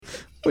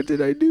What did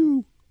I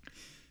do?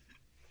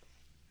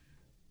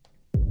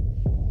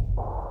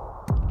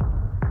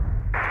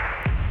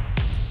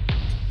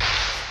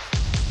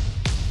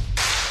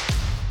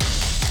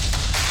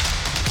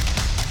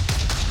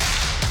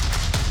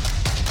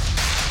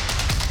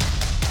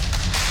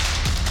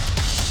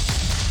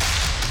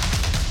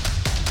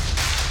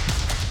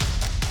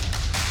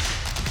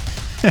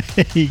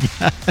 Hey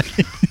guys.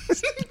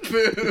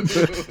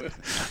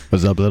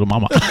 What's up, little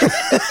mama?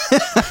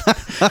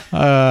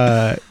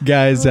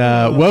 Guys,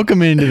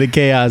 welcome into the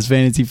Chaos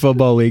Fantasy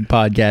Football League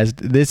podcast.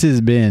 This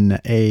has been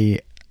a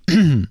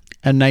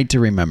a night to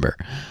remember.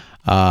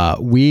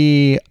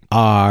 We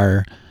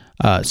are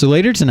so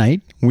later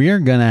tonight we are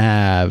gonna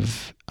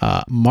have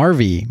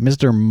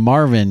Mr.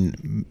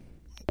 Marvin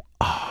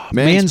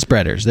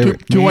Manspreaders. They were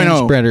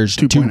 2.0. Manspreaders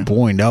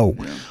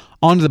 2.0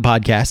 onto the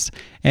podcast,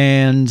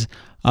 and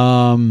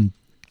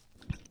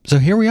so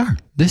here we are.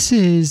 This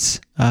is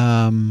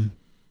a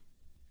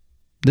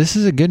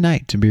good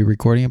night to be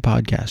recording a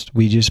podcast.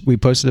 We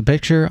posted a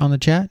picture on the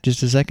chat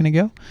just a second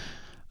ago,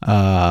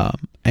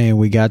 and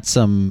we got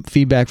some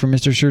feedback from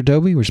Mr.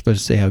 Shirtobi. We're supposed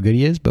to say how good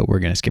he is, but we're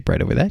going to skip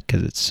right over that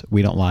because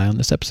we don't lie on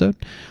this episode,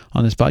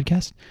 on this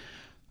podcast.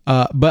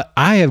 But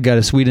I have got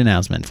a sweet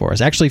announcement for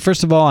us. Actually,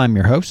 first of all, I'm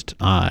your host.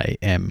 I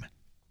am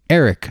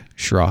Eric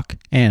Schrock,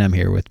 and I'm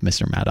here with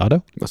Mr. Matt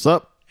Otto. What's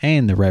up?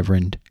 And the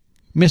Reverend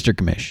Mr.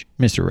 Commish,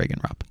 Mr. Reagan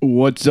Rupp.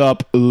 What's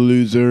up,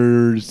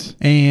 losers?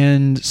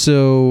 And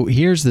so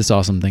here's this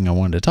awesome thing I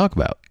wanted to talk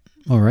about.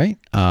 All right.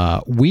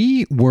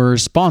 We were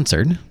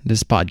sponsored,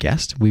 this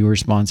podcast. We were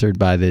sponsored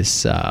by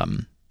this.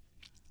 This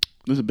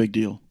is a big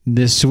deal.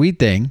 This sweet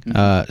thing.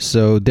 Mm-hmm.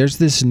 So there's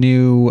this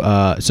new.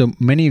 So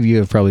many of you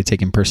have probably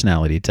taken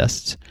personality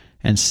tests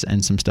and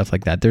some stuff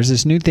like that. There's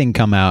this new thing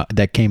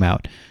that came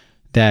out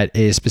that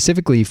is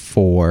specifically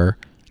for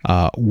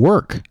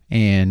work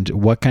and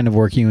what kind of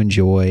work you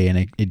enjoy,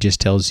 and it just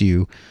tells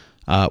you.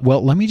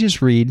 Well, let me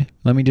just read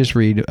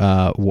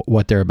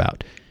what they're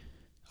about.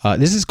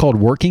 This is called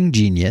Working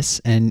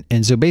Genius, and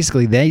so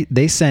basically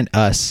they sent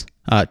us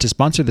to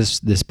sponsor this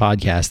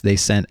podcast. They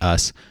sent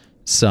us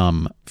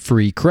some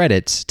free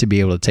credits to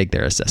be able to take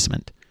their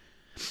assessment.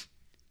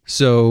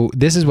 So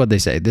this is what they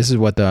say. This is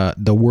what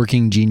the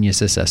Working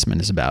Genius assessment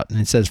is about,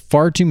 and it says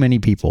far too many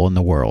people in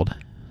the world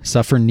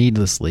suffer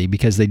needlessly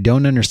because they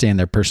don't understand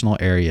their personal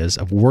areas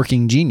of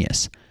working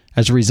genius.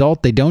 As a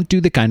result, they don't do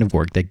the kind of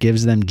work that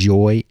gives them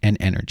joy and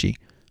energy.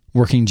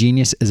 Working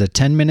Genius is a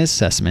 10-minute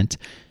assessment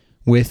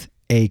with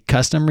a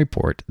custom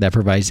report that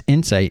provides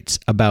insights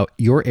about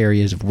your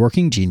areas of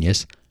working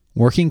genius,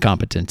 working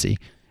competency,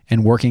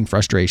 and working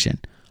frustration,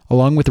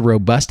 along with a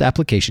robust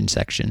application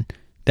section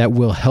that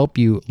will help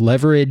you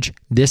leverage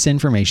this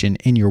information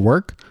in your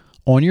work,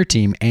 on your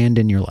team, and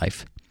in your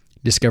life.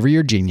 Discover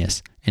your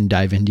genius and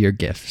dive into your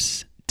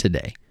gifts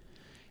today.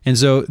 And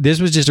so this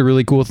was just a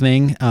really cool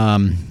thing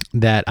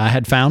that I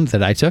had found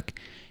that I took,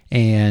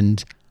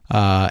 and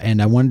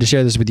I wanted to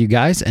share this with you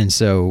guys. And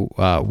so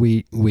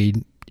we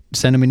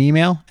sent them an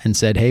email and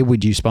said, "Hey,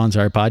 would you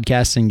sponsor our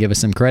podcast and give us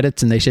some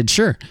credits?" And they said,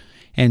 "Sure."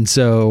 And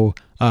so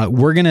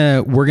we're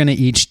gonna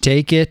each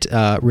take it.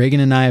 Reagan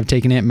and I have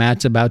taken it.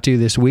 Matt's about to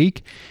this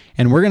week,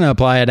 and we're gonna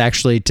apply it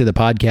actually to the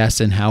podcast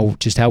and how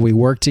we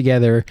work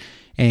together.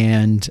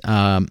 And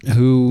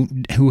who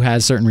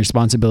has certain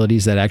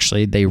responsibilities that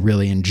actually they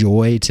really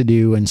enjoy to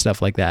do and stuff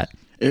like that.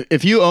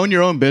 If you own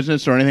your own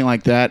business or anything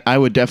like that, I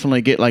would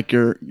definitely get like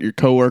your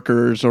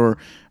coworkers or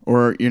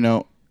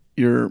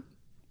your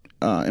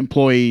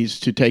employees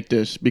to take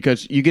this,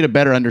 because you get a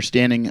better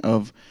understanding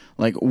of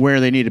like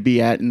where they need to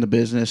be at in the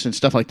business and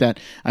stuff like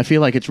that. I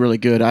feel like it's really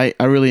good. I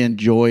really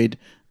enjoyed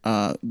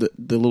the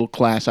little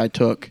class I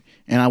took.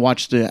 And I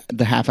watched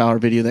the half-hour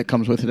video that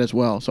comes with it as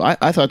well. So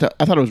I thought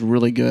it was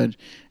really good,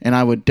 and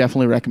I would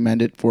definitely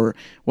recommend it for,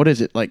 what is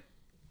it like?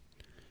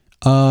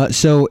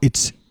 So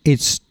it's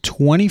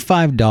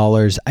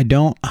 $25.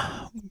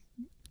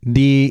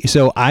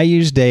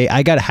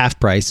 I got a half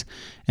price,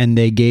 and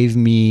they gave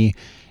me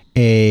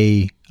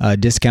a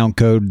discount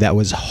code that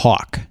was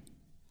Hawk.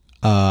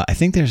 I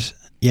think that's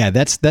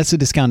a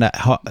discount at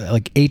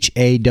like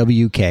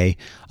HAWK,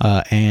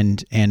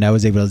 and I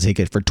was able to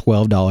take it for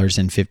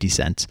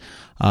 $12.50.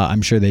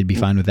 I'm sure they'd be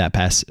fine with that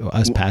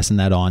passing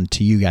that on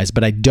to you guys,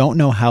 but I don't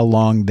know how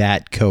long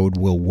that code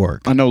will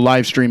work. I know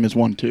Livestream is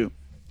one too.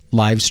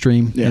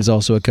 Livestream is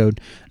also a code.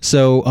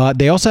 So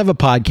they also have a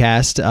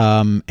podcast,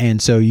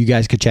 and so you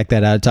guys could check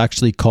that out. It's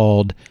actually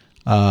called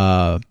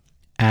At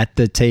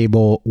the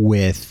Table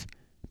with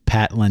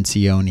Pat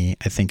Lencioni,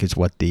 I think is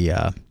what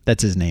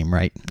that's his name,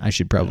 right? I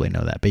should probably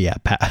know that. But yeah,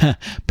 Pat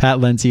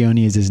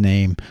Lencioni is his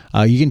name.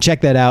 You can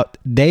check that out.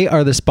 They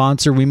are the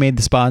sponsor. We made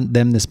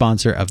them the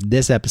sponsor of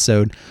this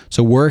episode.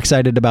 So we're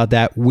excited about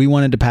that. We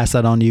wanted to pass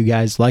that on to you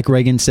guys. Like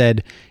Reagan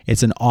said,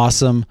 it's an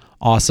awesome,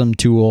 awesome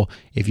tool.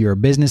 If you're a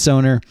business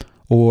owner,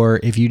 or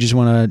if you just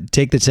want to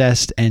take the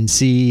test and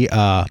see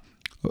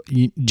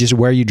just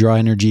where you draw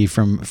energy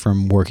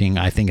from working,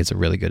 I think it's a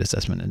really good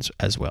assessment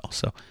as well.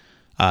 So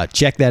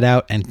check that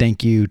out, and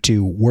thank you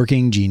to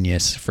Working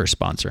Genius for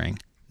sponsoring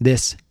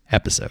this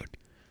episode.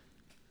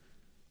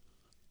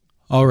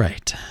 All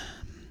right.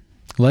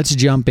 Let's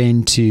jump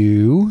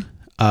into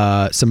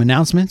some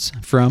announcements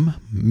from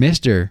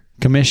Mr.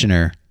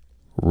 Commissioner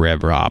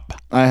Rev Rob.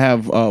 I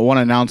have one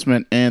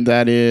announcement, and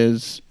that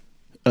is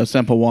a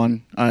simple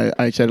one.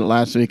 I said it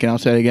last week, and I'll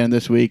say it again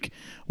this week.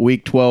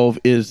 Week 12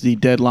 is the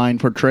deadline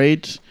for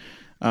trades.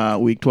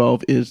 Week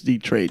 12 is the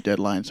trade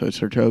deadline. So,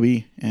 Sir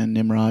Toby and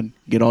Nimrod,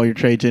 get all your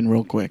trades in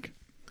real quick.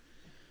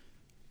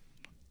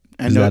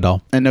 And Is that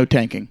all? And no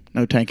tanking.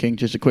 No tanking.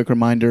 Just a quick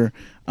reminder.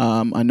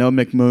 I know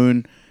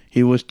McMoon,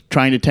 he was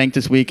trying to tank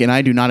this week, and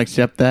I do not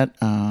accept that.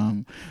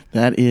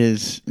 That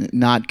is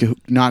not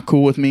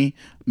cool with me.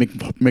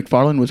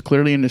 McFarland was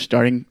clearly in the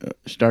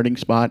starting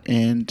spot,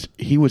 and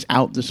he was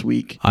out this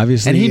week.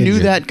 Obviously, and he knew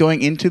injured. that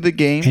going into the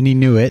game, And he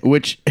knew it.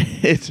 which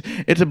it's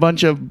a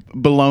bunch of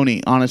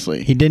baloney,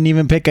 honestly. He didn't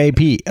even pick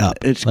AP up.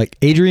 It's- Like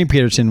Adrian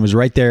Peterson was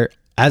right there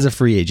as a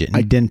free agent. And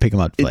he didn't pick him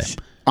up to play. It's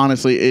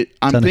honestly,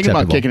 I'm thinking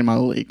about unacceptable. kicking him out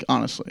of the league.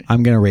 Honestly.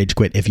 I'm gonna rage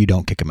quit if you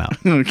don't kick him out.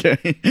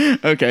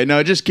 Okay.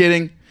 No, just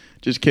kidding.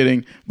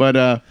 But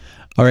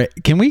All right,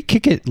 can we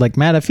kick it? Like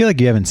Matt, I feel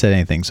like you haven't said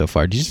anything so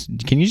far.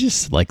 Can you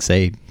just like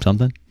say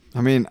something? I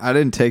mean, I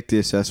didn't take the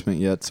assessment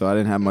yet, so I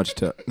didn't have much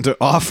to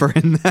offer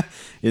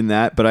in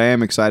that. But I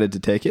am excited to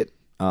take it.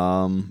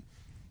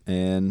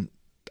 And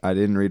I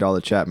didn't read all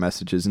the chat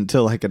messages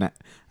until like an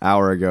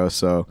hour ago.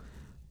 So,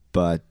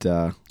 but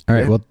All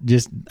right, yeah. well,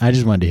 I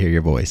just wanted to hear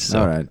your voice. So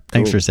All right,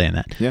 thanks cool. for saying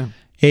that. yeah.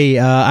 Hey,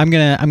 I'm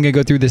gonna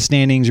go through the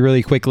standings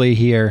really quickly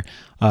here.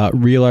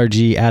 Real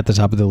RG at the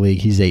top of the league,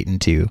 he's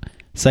 8-2.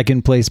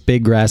 Second place,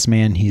 Big Grass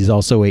Man, he's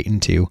also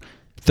 8-2.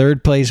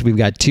 Third place, we've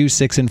got 2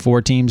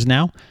 6-4 teams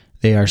now.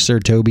 They are Sir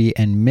Toby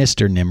and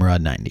Mr.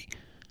 Nimrod 90.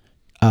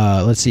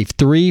 Let's see,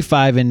 3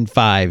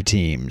 5-5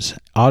 teams.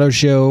 Auto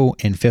Show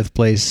in 5th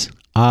place.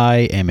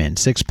 I am in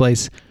 6th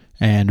place,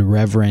 and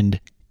Reverend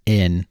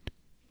in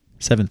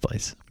 7th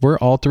place. We're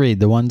all three.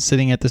 The ones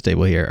sitting at this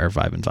table here are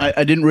 5 and 5.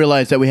 I didn't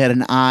realize that we had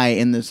an I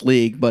in this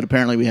league, but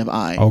apparently we have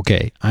I.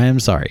 Okay, I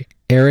am sorry.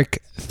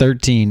 Eric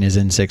 13 is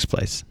in 6th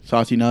place.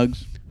 Saucy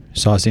Nugs.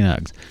 Saucy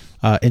Nugs.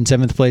 In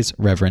 7th place,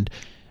 Reverend.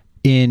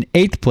 In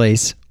 8th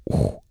place,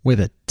 with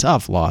a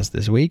tough loss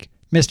this week,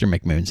 Mr.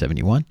 McMoon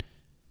 71.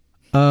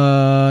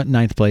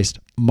 9th place,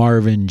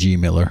 Marvin G.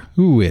 Miller,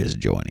 who is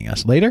joining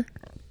us later.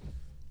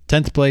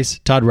 10th place,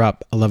 Todd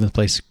Rupp. 11th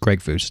place, Craig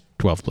Foose.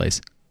 12th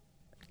place,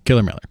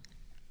 Killer Miller.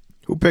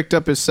 Who picked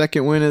up his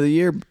second win of the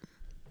year?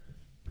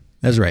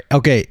 That's right.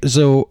 Okay,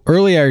 so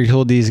earlier I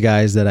told these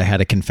guys that I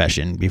had a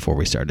confession before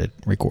we started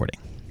recording.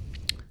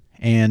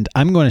 And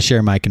I'm going to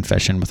share my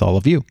confession with all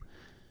of you.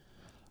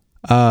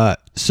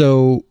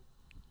 So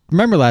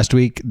remember last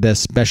week the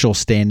special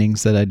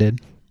standings that I did?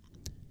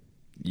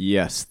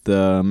 Yes,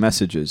 the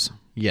messages.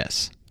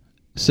 Yes.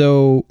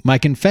 So my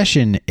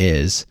confession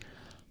is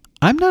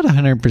I'm not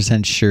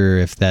 100% sure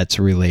if that's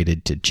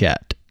related to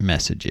chat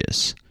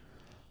messages.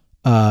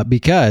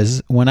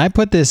 Because when I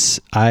put this,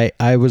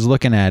 I was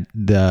looking at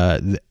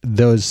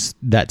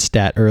that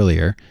stat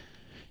earlier,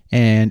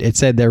 and it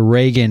said that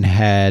Reagan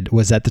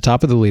was at the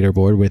top of the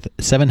leaderboard with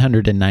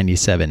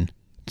 797.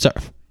 Sorry,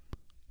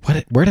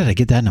 where did I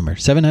get that number?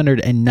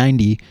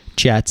 790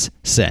 chats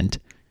sent.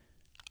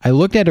 I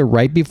looked at it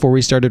right before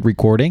we started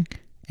recording,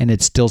 and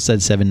it still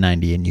said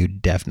 790, and you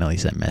definitely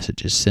sent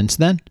messages since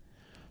then.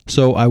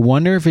 So I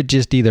wonder if it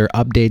just either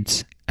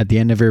updates at the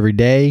end of every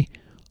day,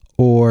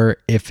 or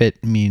if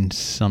it means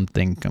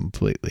something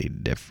completely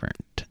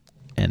different.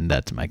 And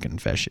that's my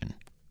confession.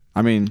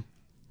 I mean,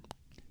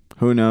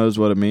 who knows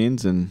what it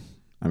means? And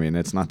I mean,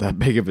 it's not that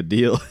big of a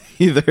deal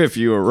either if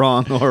you were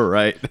wrong or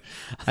right.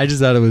 I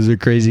just thought it was a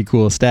crazy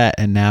cool stat,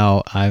 and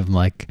now I'm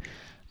like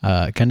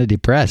kind of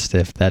depressed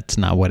if that's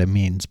not what it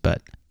means.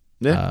 But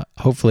Yeah.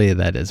 hopefully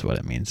that is what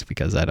it means,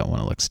 because I don't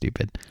want to look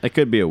stupid. It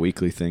could be a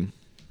weekly thing.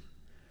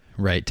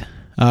 Right.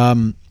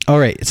 All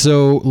right.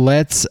 So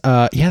let's.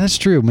 Yeah, that's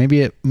true.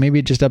 Maybe it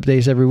just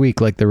updates every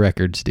week like the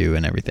records do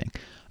and everything.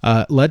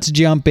 Let's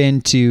jump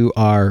into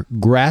our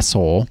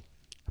Grasshole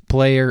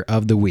Player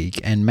of the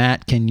Week. And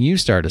Matt, can you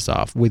start us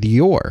off with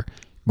your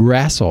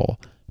Grasshole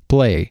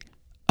Play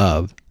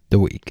of the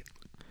Week?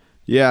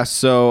 Yeah,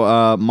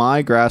 so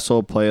my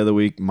Grasshole Play of the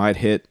Week might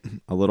hit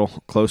a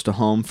little close to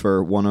home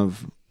for one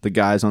of the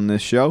guys on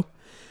this show.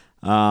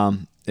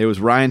 It was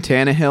Ryan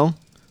Tannehill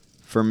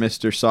for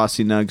Mr.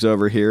 Saucy Nugs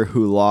over here,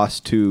 who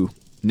lost to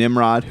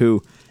Nimrod,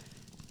 who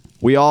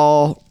we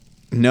all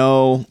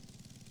know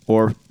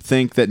or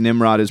think that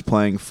Nimrod is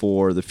playing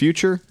for the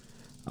future,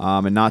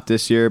 and not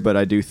this year, but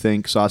I do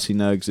think Saucy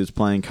Nugs is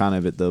playing kind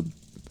of at the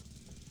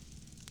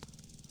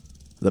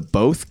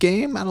both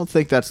game. I don't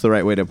think that's the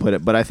right way to put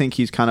it, but I think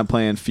he's kind of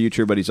playing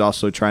future, but he's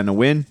also trying to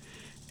win,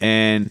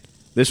 and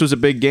this was a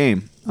big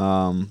game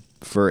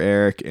for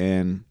Eric,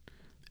 and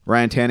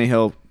Ryan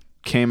Tannehill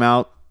came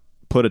out,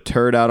 put a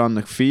turd out on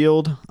the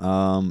field,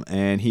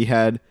 and he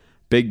had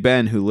Big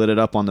Ben who lit it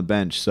up on the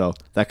bench, so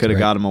that could have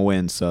got him a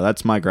win. So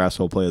that's my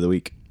Grasshole Play of the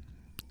Week.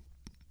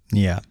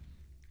 Yeah.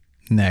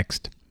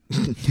 Next.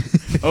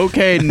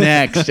 Okay,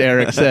 next,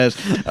 Eric says.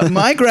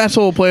 My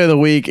Grasshole Play of the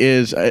Week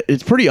is,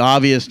 it's pretty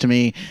obvious to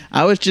me.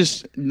 I was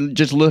just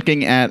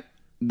looking at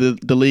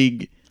the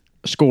league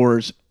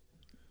scores.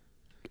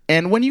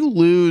 And when you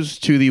lose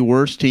to the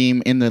worst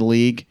team in the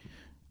league,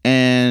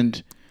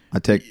 and I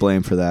take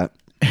blame for that.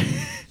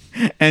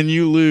 and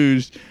you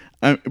lose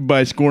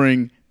by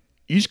scoring,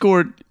 you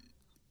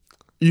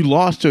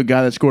lost to a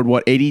guy that scored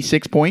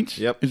 86 points?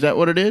 Yep. Is that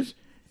what it is?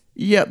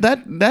 Yeah,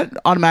 that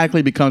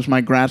automatically becomes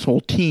my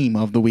Grasshole team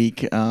of the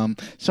week.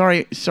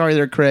 Sorry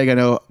there, Craig. I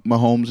know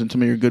Mahomes and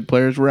some of your good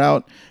players were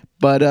out,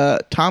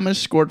 but Thomas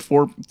scored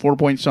 4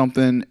 point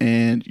something,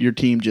 and your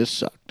team just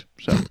sucked.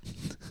 So,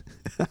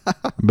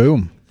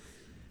 Boom.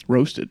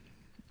 Roasted.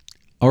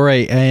 All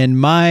right, and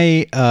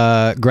my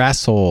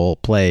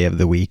Grasshole play of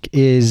the week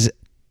is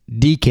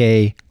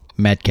DK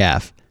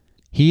Metcalf.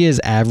 He is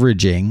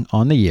averaging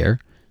on the year,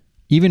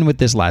 even with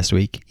this last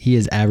week, he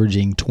is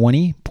averaging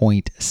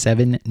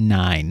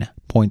 20.79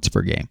 points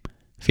per game,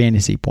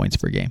 fantasy points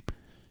per game.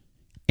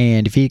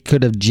 And if he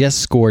could have just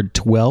scored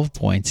 12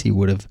 points, he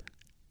would have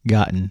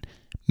gotten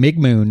Mick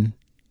Moon,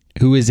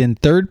 who is in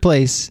third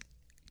place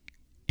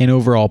in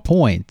overall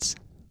points,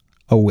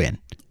 a win.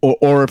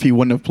 Or if he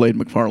wouldn't have played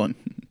McFarland.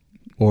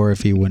 Or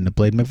if he wouldn't have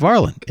played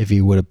McFarland. If he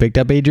would have picked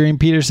up Adrian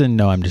Peterson.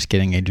 No, I'm just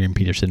kidding. Adrian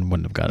Peterson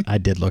wouldn't have got it. I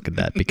did look at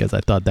that because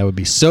I thought that would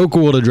be so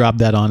cool to drop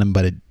that on him,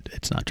 but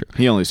it's not true.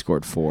 He only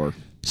scored 4.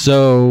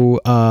 So,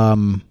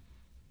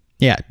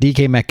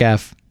 DK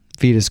Metcalf,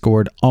 if he'd have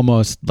scored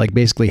almost like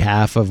basically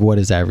half of what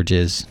his average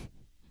is.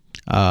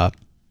 Yeah.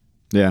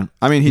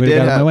 I mean, he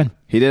did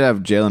have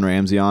Jalen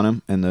Ramsey on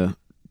him, and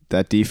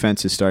that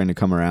defense is starting to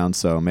come around,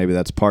 so maybe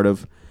that's part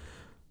of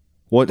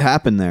what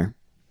happened there.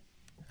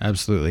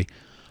 Absolutely.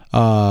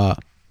 All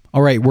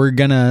right, we're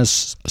going to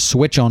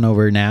switch on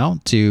over now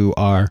to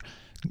our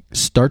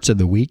starts of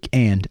the week.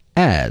 And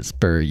as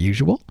per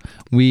usual,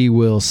 we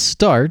will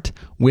start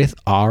with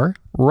our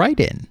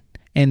write-in.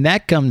 And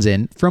that comes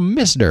in from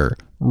Mr.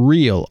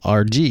 Real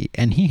RG.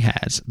 And he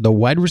has the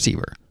wide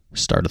receiver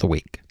start of the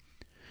week.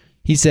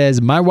 He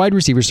says, my wide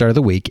receiver start of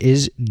the week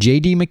is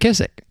J.D.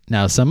 McKissick.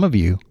 Now, some of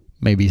you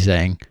may be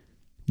saying,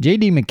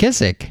 J.D.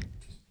 McKissick?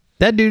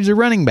 That dude's a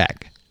running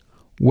back.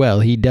 Well,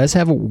 he does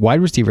have a wide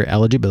receiver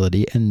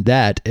eligibility, and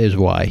that is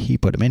why he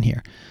put him in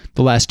here.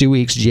 The last 2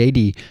 weeks,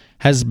 JD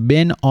has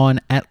been in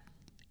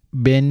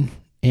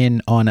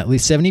on at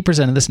least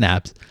 70% of the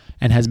snaps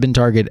and has been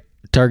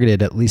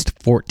targeted at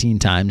least 14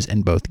 times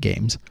in both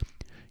games.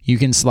 You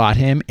can slot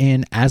him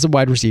in as a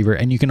wide receiver,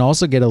 and you can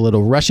also get a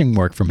little rushing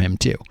work from him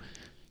too.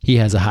 He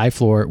has a high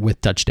floor with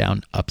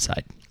touchdown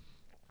upside.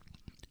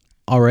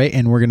 All right,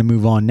 and we're going to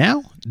move on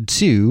now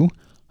to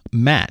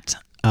Matt.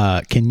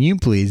 Can you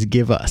please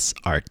give us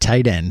our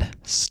tight end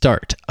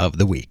start of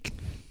the week?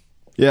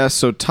 Yeah,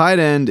 so tight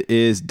end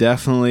is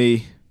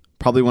definitely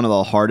probably one of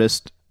the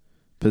hardest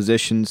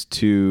positions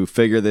to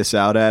figure this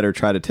out at or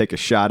try to take a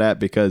shot at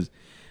because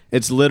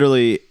it's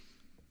literally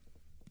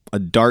a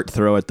dart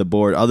throw at the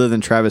board. Other than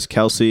Travis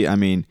Kelce, I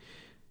mean,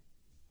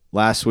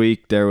 last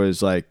week there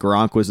was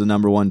Gronk was the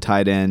number 1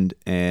 tight end,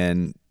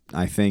 and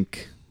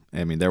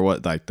there was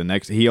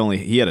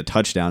he had a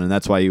touchdown, and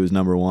that's why he was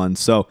number 1.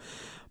 So,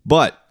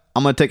 but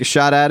I'm going to take a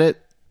shot at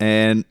it,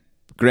 and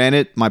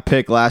granted, my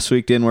pick last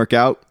week didn't work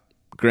out.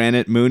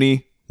 Granted,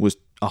 Mooney was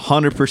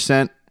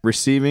 100%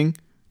 receiving.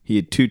 He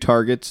had 2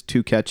 targets,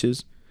 2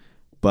 catches.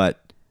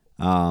 But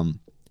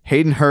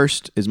Hayden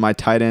Hurst is my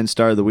tight end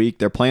start of the week.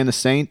 They're playing the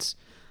Saints.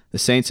 The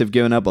Saints have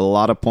given up a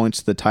lot of points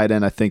to the tight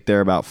end. I think they're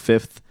about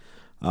 5th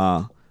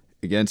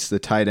against the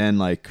tight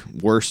end,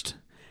 worst.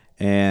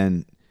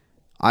 And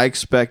I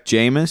expect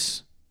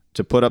Jameis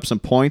to put up some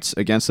points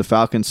against the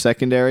Falcons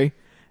secondary.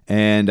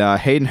 And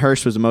Hayden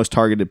Hurst was the most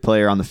targeted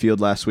player on the field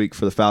last week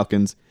for the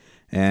Falcons.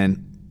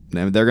 And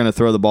they're going to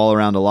throw the ball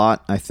around a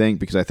lot, I think,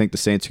 because I think the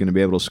Saints are going to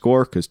be able to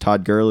score because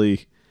Todd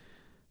Gurley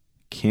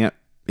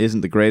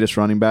isn't the greatest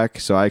running back.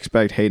 So I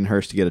expect Hayden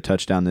Hurst to get a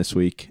touchdown this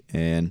week.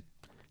 And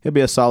it'll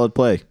be a solid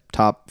play.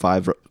 Top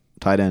 5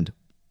 tight end.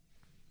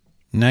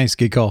 Nice.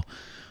 Good call.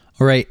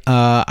 All right.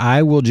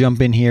 I will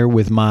jump in here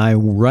with my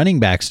running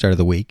back start of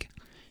the week.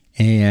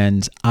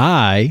 And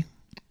I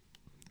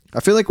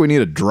feel like we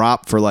need a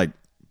drop for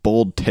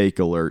bold take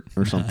alert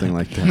or something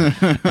like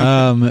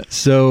that.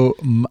 So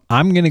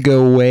I'm going to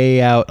go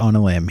way out on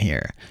a limb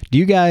here.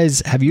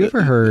 Have you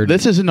ever heard?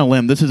 This isn't a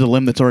limb. This is a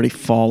limb that's already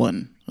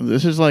fallen.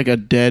 This is like a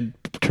dead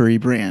tree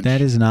branch.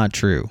 That is not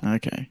true.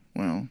 Okay.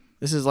 Well,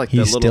 this is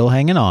he's still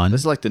hanging on.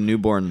 This is like the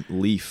newborn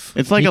leaf.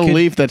 It's like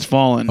leaf that's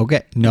fallen.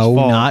 Okay. No,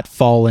 not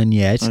fallen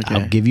yet. Okay.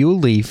 I'll give you a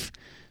leaf,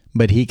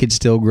 but he could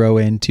still grow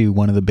into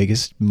one of the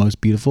biggest,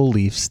 most beautiful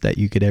leaves that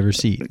you could ever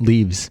see.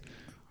 Leaves.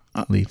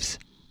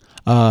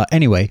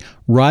 Anyway,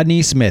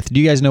 Rodney Smith. Do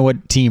you guys know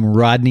what team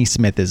Rodney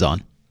Smith is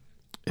on?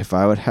 If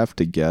I would have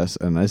to guess,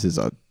 and this is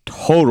a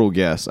total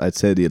guess, I'd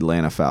say the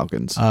Atlanta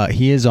Falcons.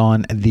 He is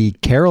on the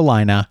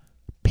Carolina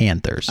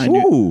Panthers. I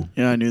knew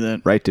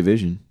that. Right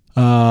division.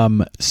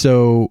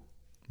 So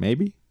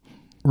maybe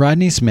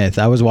Rodney Smith.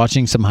 I was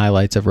watching some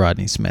highlights of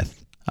Rodney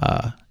Smith,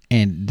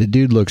 and the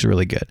dude looks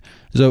really good.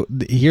 So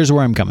here's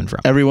where I'm coming from.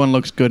 Everyone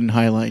looks good in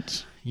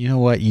highlights. You know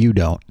what? You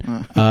don't.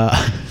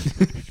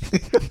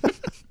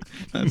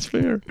 That's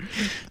fair.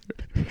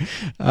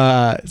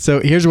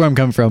 So here's where I'm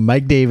coming from.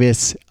 Mike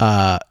Davis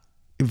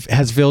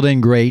has filled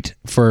in great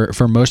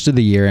for most of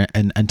the year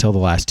and until the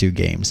last 2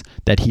 games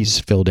that he's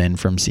filled in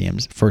for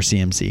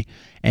CMC.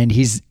 And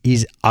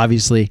he's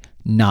obviously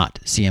not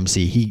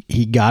CMC.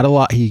 He got a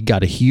lot. He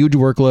got a huge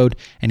workload,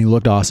 and he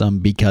looked awesome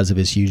because of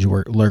his huge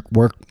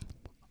workload.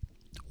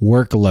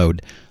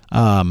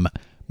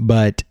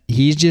 But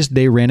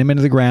they ran him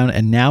into the ground,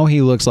 and now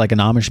he looks like an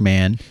Amish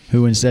man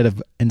who instead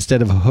of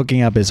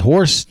hooking up his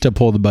horse to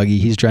pull the buggy,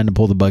 he's trying to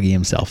pull the buggy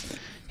himself.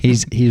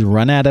 He's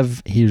run out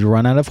of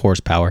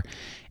horsepower,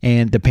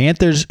 and the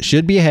Panthers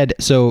should be ahead.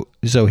 So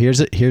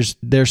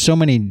there's so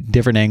many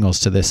different angles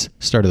to this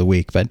start of the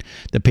week, but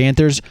the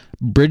Panthers,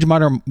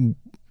 Bridgewater.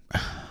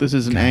 This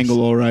is an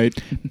angle, all right.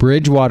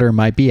 Bridgewater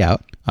might be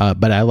out,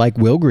 but I like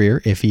Will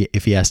Grier if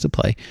he has to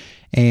play,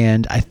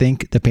 and I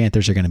think the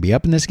Panthers are going to be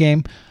up in this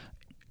game.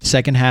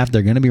 Second half,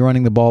 they're going to be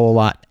running the ball a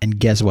lot, and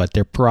guess what?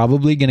 They're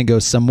probably going to go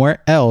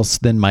somewhere else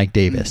than Mike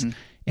Davis. Mm-hmm.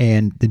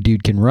 And the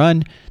dude can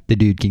run, the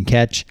dude can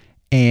catch,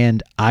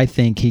 and I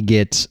think he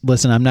gets,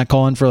 listen, I'm not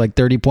calling for like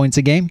 30 points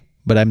a game,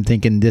 but I'm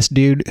thinking this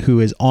dude who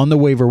is on the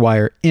waiver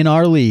wire in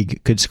our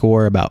league could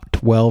score about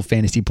 12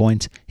 fantasy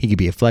points. He could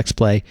be a flex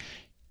play,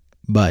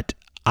 but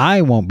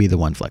I won't be the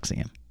one flexing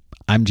him.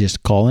 I'm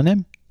just calling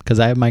him because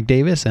I have Mike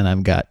Davis and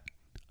I've got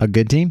a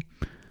good team.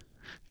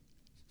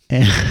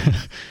 And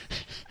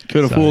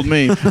could have fooled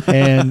me.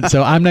 And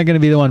so I'm not going to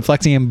be the one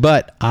flexing him,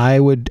 but I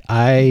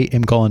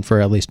am calling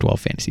for at least 12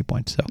 fantasy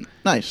points. So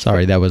nice.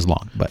 Sorry, that was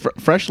long, but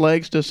fresh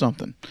legs does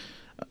something.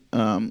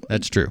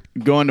 That's true.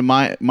 Going to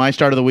my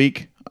start of the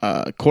week,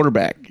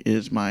 quarterback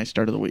is my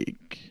start of the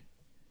week.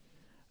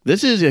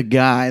 This is a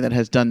guy that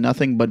has done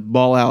nothing but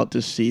ball out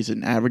this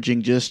season,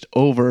 averaging just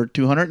over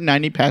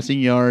 290 passing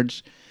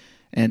yards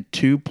and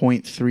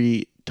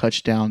 2.3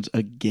 touchdowns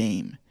a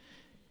game.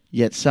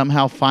 Yet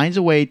somehow finds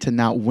a way to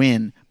not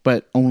win,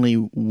 but only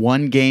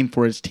one game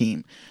for his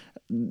team.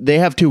 They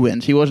have 2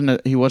 wins. He wasn't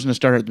a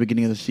starter at the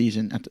beginning of the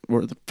season,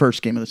 or the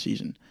first game of the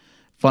season.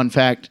 Fun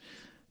fact,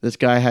 this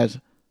guy has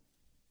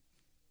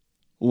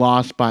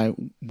lost by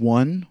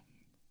 1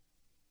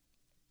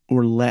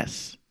 or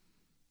less.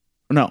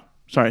 No,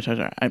 sorry.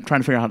 I'm trying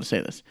to figure out how to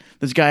say this.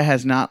 This guy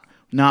has not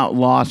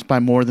lost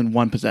by more than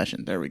 1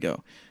 possession. There we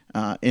go.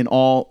 In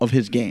all of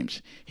his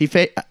games. He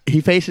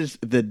faces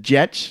the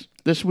Jets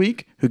this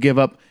week, who give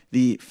up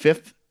the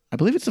 5th, I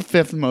believe it's the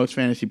 5th most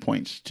fantasy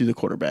points to the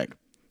quarterback.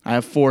 I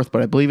have 4th,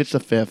 but I believe it's the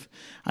 5th.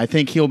 I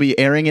think he'll be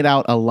airing it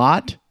out a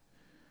lot.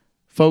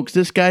 Folks,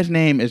 this guy's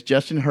name is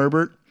Justin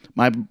Herbert.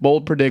 My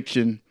bold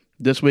prediction,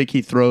 this week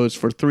he throws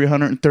for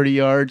 330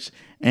 yards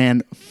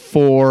and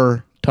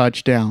 4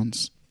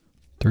 touchdowns.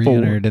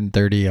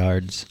 330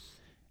 yards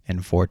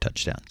and 4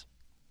 touchdowns.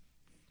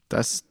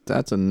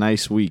 That's a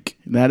nice week.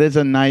 That is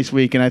a nice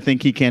week, and I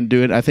think he can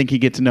do it. I think he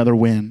gets another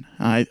win.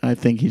 I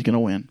think he's going to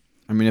win.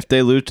 I mean, if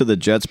they lose to the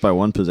Jets by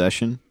 1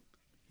 possession,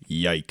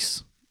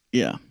 yikes.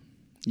 Yeah.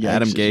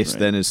 Adam Gase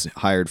then is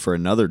hired for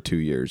another 2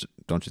 years,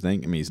 don't you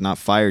think? I mean, he's not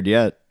fired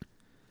yet.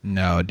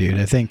 No, dude.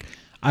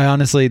 I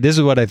honestly, this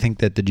is what I think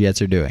that the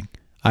Jets are doing.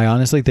 I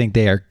honestly think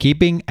they are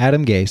keeping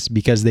Adam Gase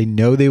because they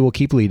know they will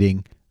keep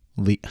leading.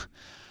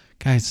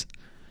 Guys,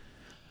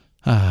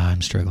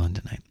 I'm struggling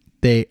tonight.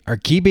 They are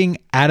keeping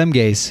Adam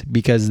Gase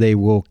because they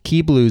will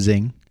keep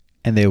losing,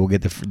 and they will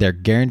get they're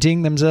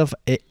guaranteeing themselves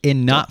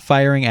in not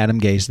firing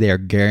Adam Gase. They are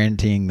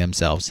guaranteeing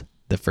themselves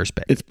the first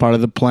pick. It's part of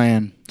the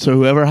plan. So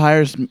whoever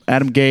hires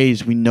Adam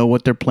Gase, we know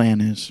what their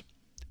plan is.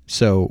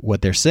 So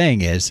what they're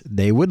saying is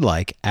they would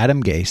like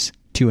Adam Gase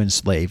to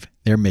enslave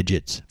their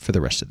midgets for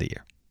the rest of the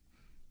year.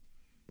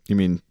 You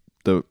mean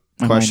the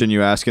question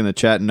you asked in the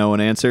chat and no one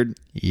answered?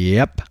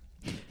 Yep.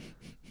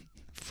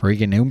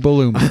 Freaking Oompa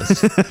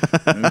Loompas.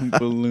 Oompa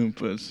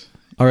Loompas.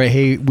 All right,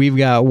 hey, we've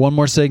got one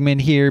more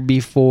segment here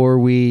before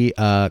we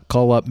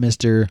call up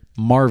Mr.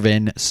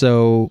 Marvin.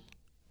 So,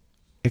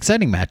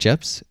 exciting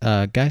matchups.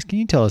 Guys, can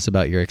you tell us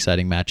about your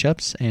exciting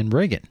matchups? And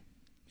Reagan,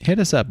 hit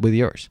us up with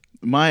yours.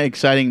 My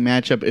exciting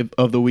matchup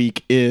of the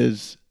week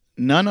is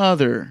none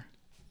other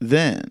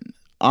than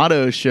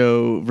Auto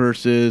Show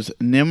versus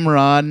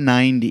Nimrod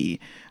 90.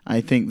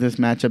 I think this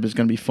matchup is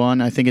going to be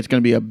fun. I think it's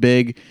going to be a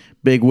big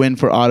win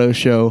for Auto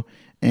Show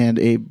and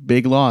a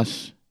big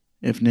loss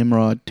if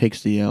Nimrod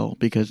takes the L,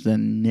 because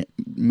then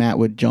Matt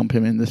would jump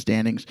him in the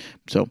standings.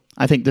 So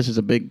I think this is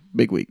a big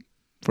week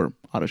for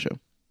Auto Show.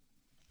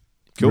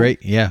 Cool.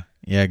 Great. Yeah.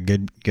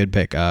 Good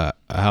pick. How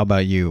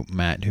about you,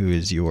 Matt? Who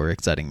is your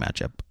exciting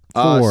matchup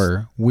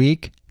for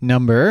week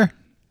number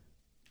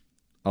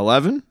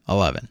 11?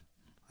 11.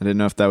 I didn't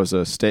know if that was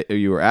a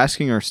you were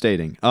asking or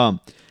stating.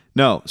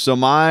 No. So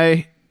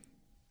my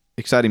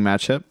exciting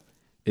matchup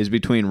is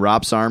between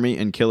Rob's Army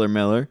and Killer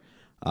Miller.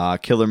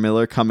 Killer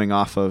Miller coming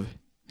off of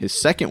his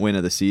 2nd win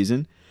of the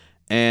season.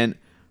 And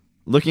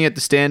looking at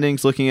the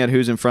standings, looking at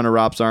who's in front of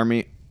Rob's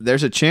Army,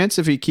 there's a chance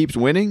if he keeps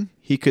winning,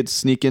 he could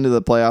sneak into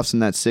the playoffs in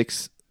that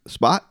 6th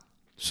spot.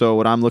 So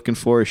what I'm looking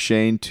for is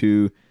Shane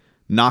to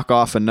knock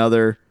off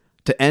to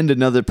end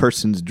another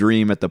person's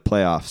dream at the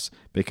playoffs.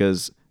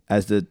 Because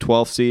as the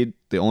 12th seed,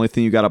 the only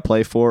thing you got to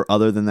play for,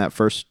 other than that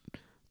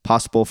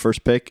possible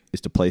first pick,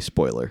 is to play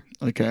spoiler.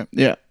 Okay.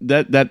 Yeah.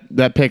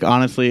 That pick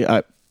honestly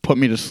put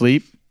me to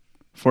sleep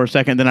for a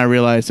second. Then I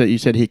realized that you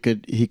said he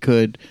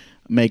could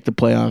make the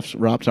playoffs.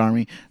 Rob's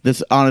Army.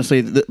 This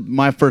honestly,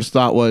 my first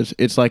thought was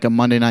it's like a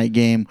Monday night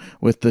game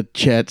with the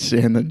Jets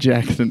and the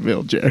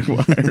Jacksonville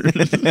Jaguars,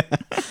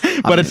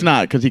 but it's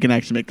not because he can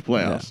actually make the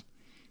playoffs.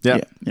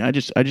 Yeah. I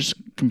just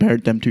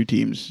compared them two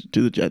teams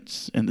to the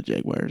Jets and the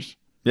Jaguars.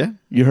 Yeah.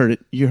 You heard it.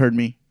 You heard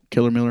me,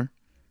 Killer Miller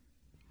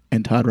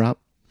and Todd Ropp.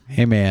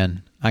 Hey,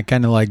 man, I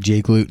kind of like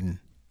Jake Luton.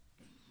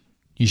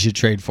 You should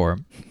trade for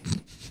him.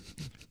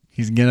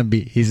 He's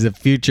the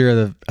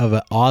future of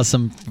an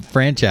awesome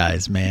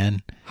franchise,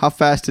 man. How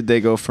fast did they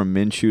go from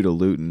Minshew to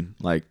Luton?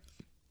 Like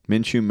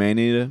Minshew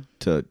mania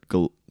to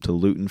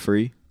Luton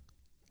free?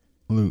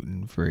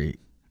 Luton free.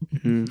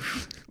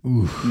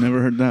 Oof.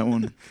 Never heard that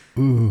one.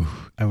 Ooh,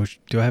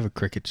 do I have a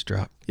crickets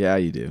drop? Yeah,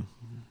 you do.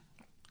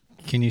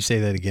 Can you say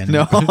that again?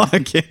 No, I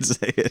can't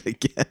say it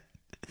again.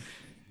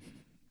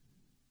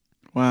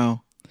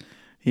 Wow.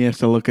 He has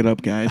to look it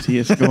up, guys. He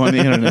has to go on the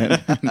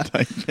internet and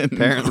type in.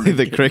 Apparently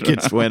the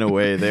crickets went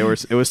away.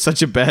 It was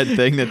such a bad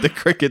thing that the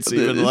crickets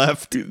even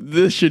left.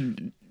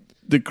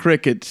 The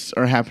crickets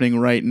are happening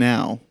right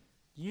now.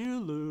 You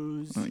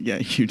lose. Yeah,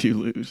 you do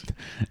lose.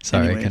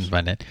 Sorry, Anyways. I couldn't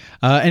find it.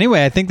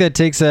 Anyway, I think that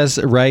takes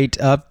us right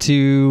up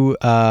to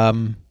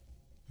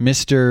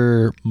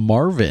Mr.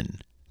 Marvin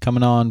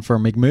coming on for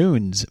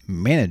McMoon's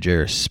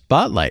Manager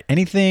Spotlight.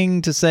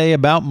 Anything to say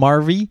about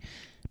Marvy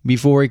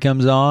before he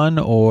comes on,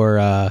 or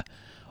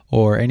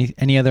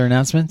any other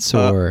announcements?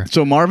 Or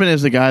So Marvin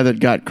is the guy that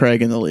got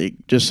Craig in the league,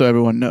 just so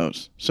everyone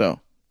knows. So,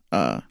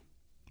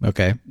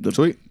 okay,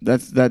 Sweet.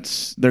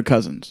 That's their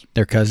cousins.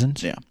 they're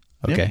cousins. Yeah.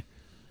 Okay.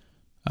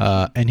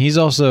 And he's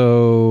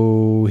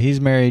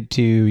married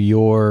to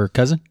your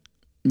cousin.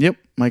 Yep,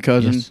 my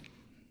cousin, Yes.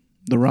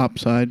 the Ropp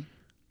side.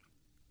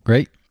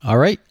 Great. All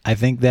right. I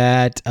think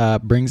that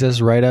brings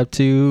us right up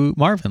to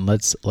Marvin.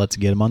 Let's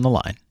get him on the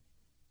line.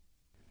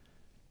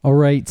 All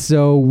right.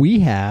 So we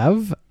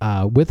have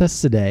with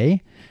us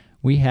today,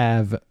 we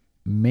have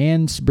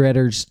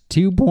Manspreaders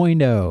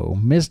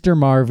 2.0, Mr.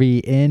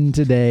 Marvy in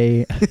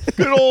today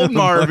Good old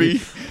Marvy.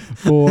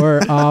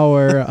 for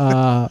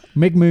our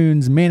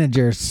McMoon's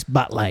Manager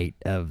Spotlight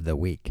of the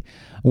week.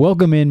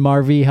 Welcome in,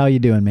 Marvy. How you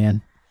doing,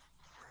 man?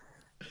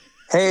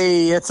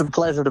 Hey, it's a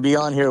pleasure to be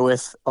on here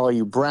with all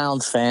you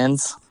Browns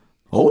fans.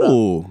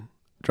 Oh,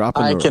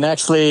 dropping I can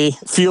actually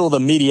feel the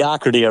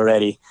mediocrity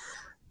already.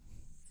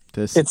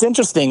 this. It's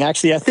interesting,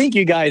 actually. I think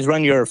you guys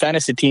run your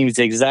fantasy teams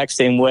the exact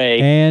same way.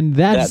 And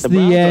that's that the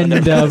Browns run end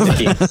their of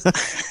fantasy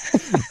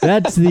teams.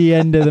 that's the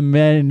end of the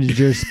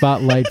Manager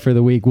Spotlight for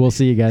the week. We'll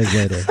see you guys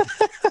later.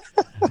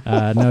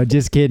 No,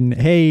 just kidding.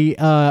 Hey,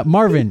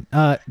 Marvin,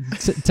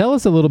 tell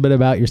us a little bit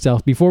about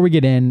yourself before we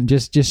get in.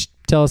 Just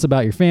tell us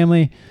about your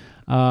family.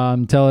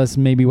 Tell us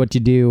maybe what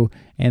you do,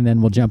 and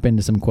then we'll jump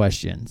into some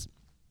questions.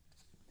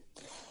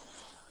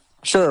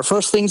 Sure.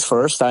 First things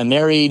first, I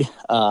married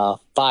 5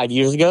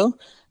 years ago.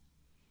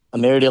 I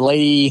married a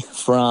lady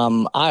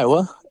from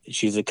Iowa.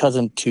 She's a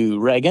cousin to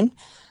Reagan.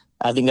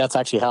 I think that's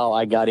actually how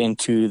I got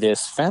into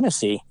this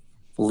fantasy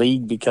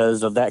league,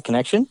 because of that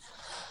connection.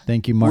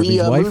 Thank you, Marvin's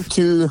wife.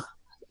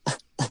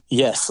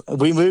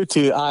 We moved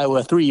to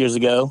Iowa 3 years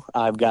ago.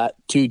 I've got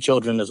 2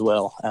 children as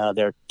well.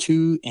 They're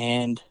 2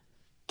 and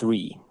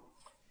 3.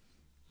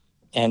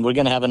 And we're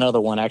going to have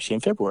another one actually in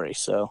February.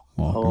 So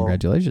Well, I'll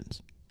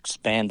congratulations.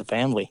 expand the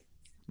family.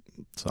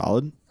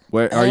 Solid.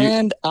 Where are you?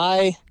 And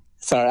I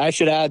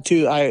should add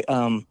too,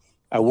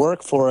 I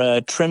work for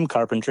a trim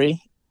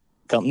carpentry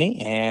company,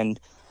 and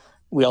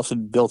we also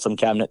build some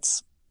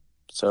cabinets.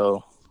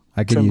 So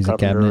I could trim use a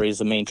carpentry cabinet. is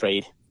the main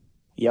trade.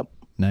 Yep.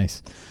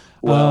 Nice.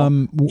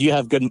 Well, you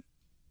have good.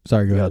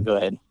 Sorry, go ahead. Go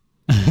ahead.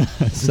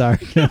 Sorry.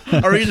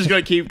 Are you just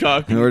gonna keep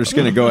talking? We're just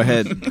gonna go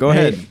ahead. Go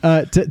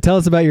ahead. Tell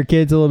us about your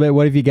kids a little bit.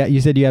 What have you got?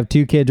 You said you have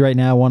 2 kids right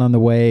now, one on the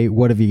way.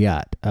 What have you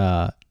got?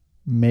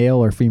 Male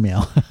or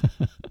female?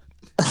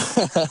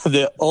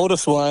 The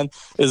oldest one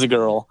is a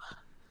girl,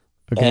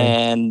 Okay.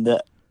 and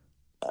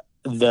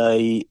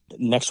the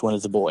next one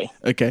is a boy.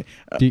 Okay.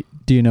 Do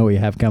you know what you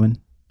have coming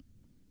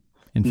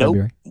in Nope.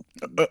 February?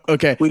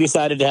 Okay. We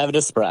decided to have it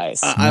a surprise.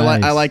 I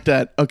Nice. like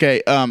that.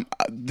 Okay.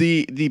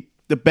 The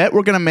bet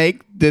we're gonna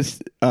make this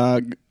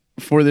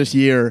for this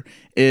year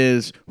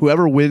is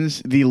whoever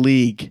wins the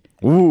league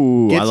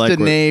Ooh, gets I like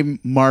to name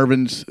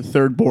Marvin's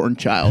third born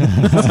child.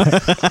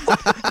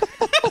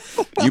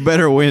 You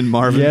better win,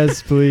 Marvin.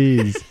 Yes,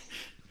 please.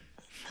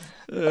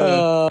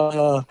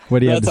 What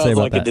do you have that to say sounds about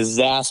like a that?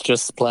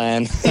 disastrous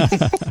plan.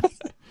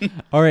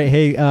 All right,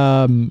 hey,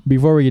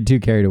 before we get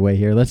too carried away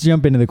here, let's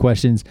jump into the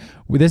questions.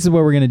 This is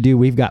what we're going to do.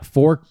 We've got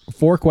four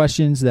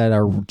questions that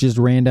are just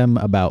random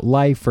about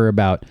life or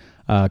about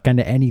kind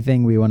of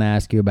anything we want to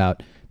ask you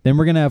about. Then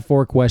we're going to have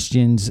 4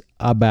 questions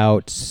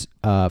about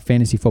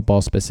fantasy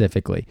football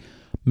specifically.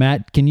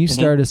 Matt, can you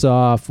start us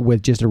off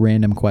with just a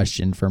random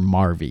question for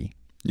Marvy?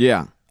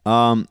 Yeah.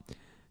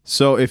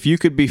 So if you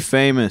could be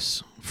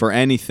famous for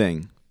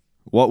anything,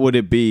 what would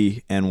it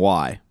be and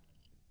why?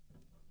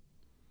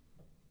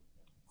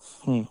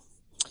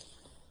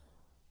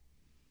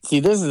 See,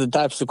 this is the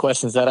types of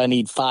questions that I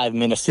need 5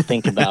 minutes to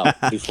think about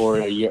before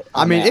you're.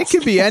 I mean, it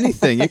could be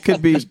anything. It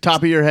could be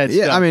Top of your head.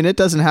 Yeah, stuff. I mean, it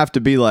doesn't have to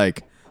be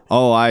like,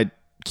 oh, I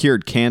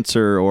cured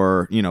cancer,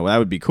 or that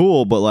would be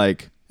cool. But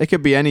like, it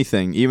could be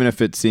anything, even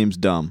if it seems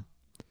dumb.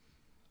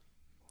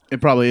 It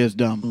probably is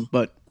dumb,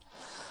 but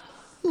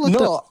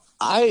No,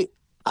 I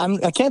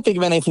can't think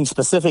of anything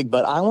specific,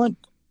 but I want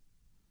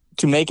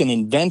to make an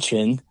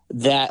invention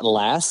that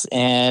lasts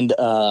and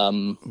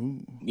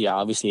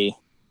obviously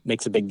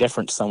makes a big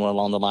difference somewhere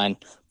along the line.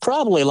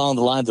 Probably along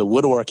the lines of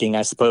woodworking,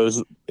 I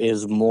suppose,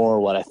 is more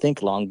what I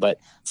think along, but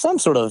some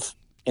sort of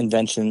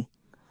invention.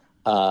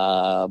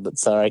 But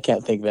sorry, I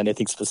can't think of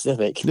anything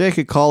specific. They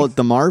could call it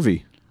the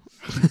Marvy.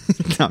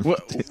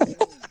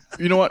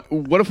 you know what?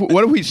 What if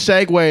we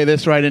segue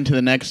this right into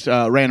the next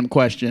random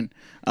question?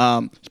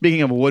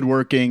 Speaking of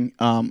woodworking,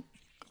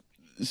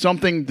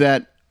 something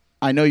that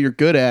I know you're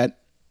good at,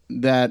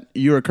 that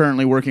you are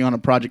currently working on a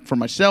project for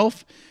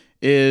myself,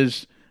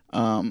 is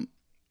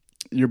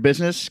your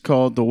business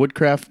called the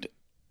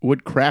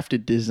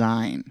Woodcrafted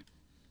Design.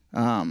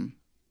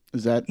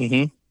 Is that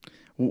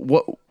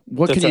what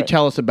That's can you right.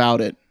 tell us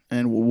about it,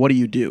 and what do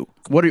you do?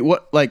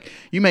 What like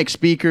you make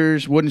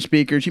speakers, wooden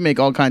speakers, you make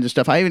all kinds of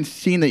stuff. I even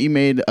seen that you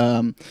made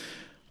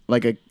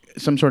like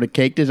some sort of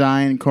cake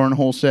design,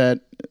 cornhole set,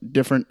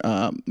 different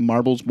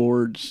marbles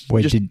boards.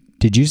 Wait,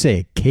 did you say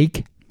a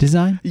cake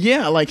design?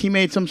 Yeah, like he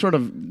made some sort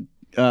of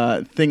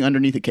thing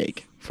underneath a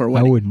cake for a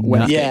wedding. I would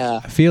not.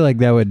 Yeah. I feel like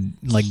that would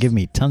like give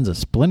me tons of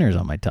splinters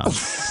on my tongue.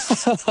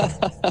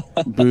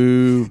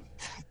 Boo.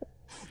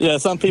 Yeah,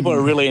 some people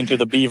are really into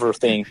the beaver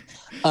thing.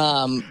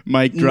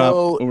 Mic drop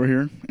No. over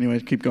here.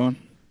 Anyways, keep going.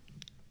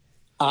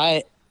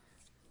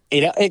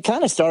 It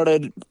kind of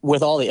started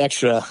with all the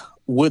extra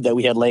wood that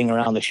we had laying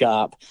around the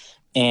shop,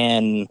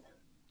 and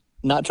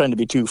not trying to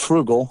be too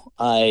frugal,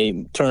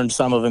 I turned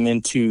some of them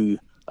into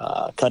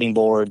cutting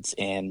boards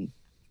and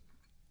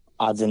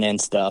odds and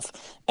ends stuff.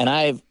 And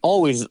I've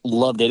always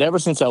loved it. Ever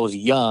since I was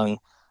young,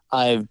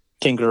 I've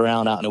tinkered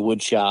around out in a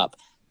wood shop.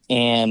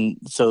 And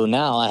so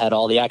now I had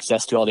all the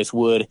access to all this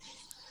wood.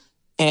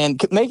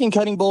 And making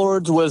cutting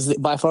boards was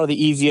by far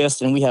the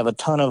easiest. And we have a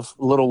ton of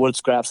little wood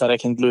scraps that I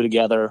can glue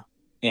together.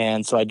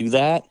 And so I do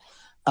that.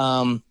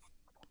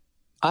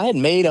 I had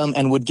made them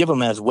and would give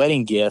them as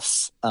wedding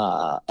gifts.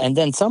 And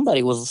then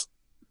somebody was,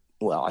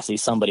 well, I say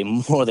somebody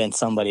more than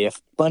somebody. A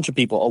bunch of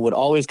people would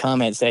always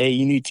comment, say, hey,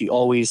 you need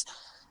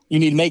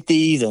to make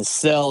these and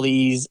sell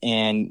these.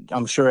 And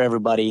I'm sure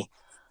everybody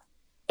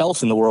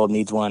else in the world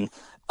needs one,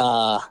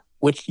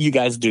 which you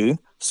guys do.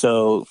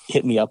 So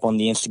hit me up on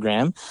the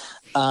Instagram.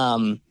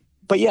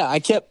 But yeah, I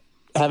kept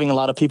having a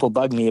lot of people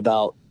bug me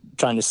about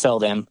trying to sell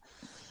them.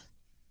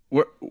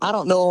 I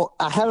don't know.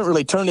 I haven't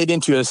really turned it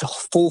into a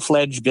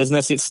full-fledged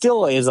business. It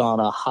still is on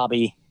a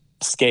hobby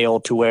scale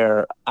to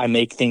where I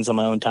make things on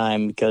my own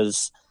time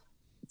because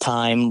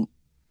time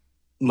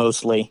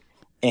mostly.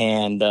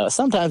 And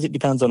sometimes it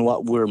depends on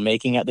what we're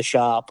making at the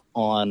shop,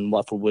 on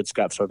what for wood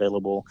scraps are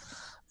available.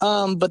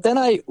 But then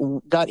I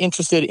got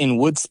interested in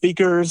wood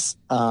speakers.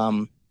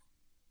 I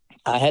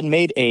had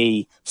made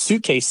a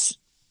suitcase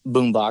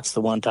boombox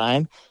the one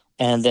time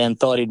and then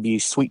thought it'd be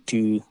sweet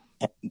to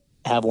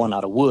have one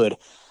out of wood.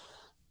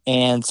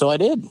 And so I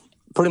did.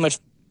 Pretty much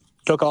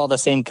took all the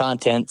same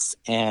contents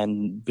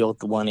and built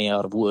the one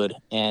out of wood.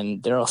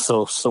 And they're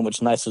also so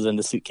much nicer than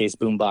the suitcase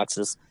boom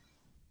boxes.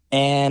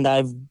 And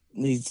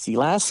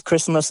last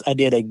Christmas I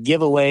did a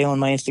giveaway on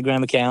my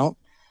Instagram account.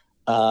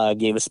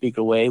 Gave a speaker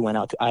away, went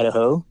out to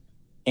Idaho.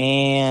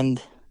 And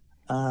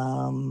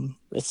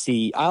let's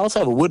see, I also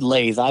have a wood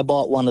lathe. I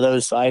bought one of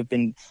those, so I've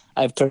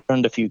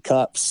turned a few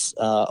cups,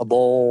 a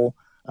bowl,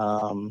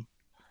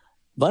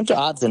 bunch of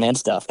odds and ends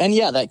stuff. And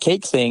yeah, that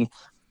cake thing,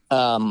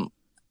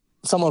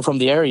 someone from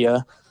the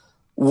area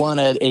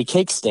wanted a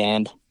cake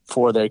stand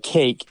for their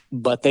cake,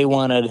 but they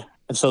wanted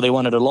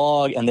a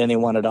log, and then they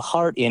wanted a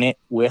heart in it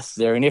with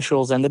their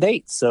initials and the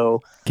date.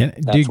 So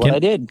that's what I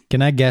did.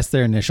 Can I guess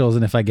their initials?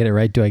 And if I get it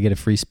right, do I get a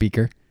free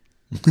speaker?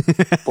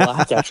 Well, I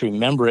have to actually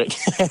remember it.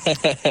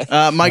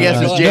 My guess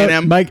is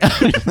J&M. Mike,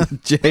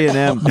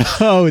 J&M.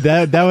 oh,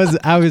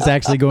 I was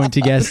actually going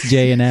to guess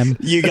J&M.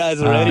 You guys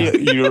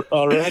you're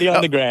already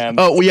on the gram.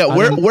 Oh yeah,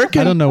 where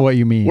I don't know what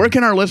you mean. Where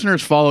can our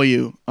listeners follow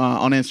you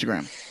on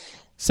Instagram?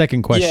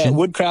 Second question.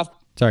 Yeah,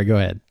 Sorry, go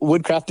ahead.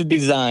 Woodcrafted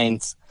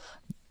Designs.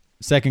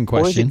 Second Or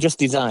is it question. just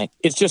design?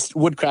 It's just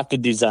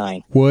Woodcrafted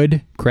Design.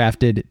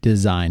 Woodcrafted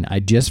Design. I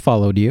just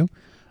followed you.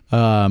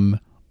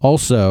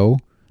 Also,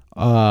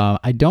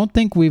 I don't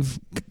think we've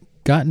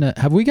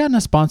have we gotten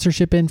a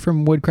sponsorship in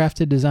from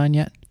Woodcrafted Design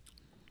yet?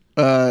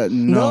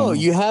 No,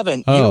 you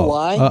haven't. You know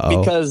why? Uh-oh.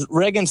 Because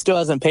Reagan still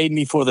hasn't paid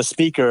me for the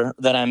speaker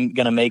that I'm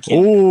going to make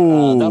him.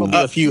 Ooh. That'll be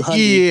a few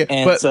hundred, yeah,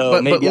 and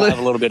but maybe I'll have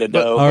a little bit of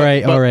dough. All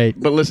right.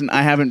 But listen,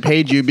 I haven't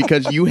paid you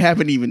because you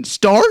haven't even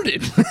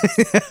started.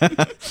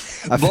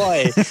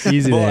 Boy,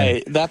 Easy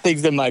there. that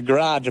thing's in my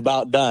garage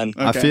about done.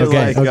 I feel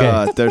Okay, like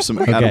okay. there's some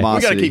We gotta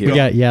animosity keep here.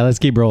 going. Let's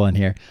keep rolling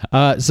here.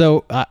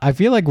 So I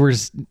feel like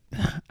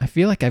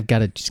I've got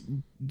to just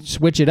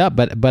switch it up.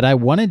 But I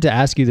wanted to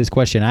ask you this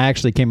question. I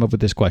actually came up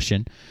with this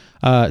question.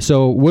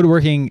 So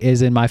woodworking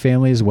is in my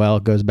family as well.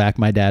 It goes back.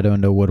 My dad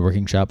owned a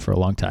woodworking shop for a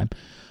long time.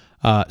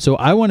 So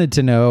I wanted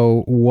to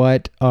know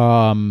what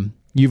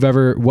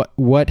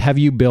what have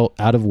you built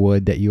out of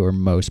wood that you are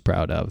most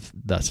proud of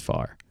thus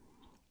far?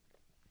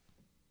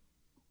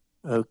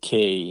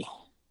 Okay.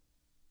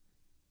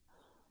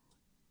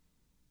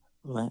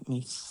 Let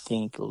me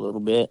think a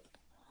little bit.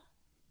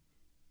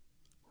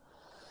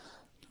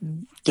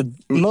 The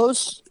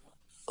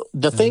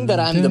thing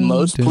that I'm the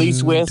most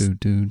pleased with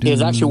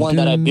is actually one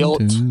that I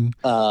built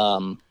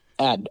on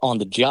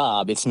the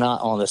job. It's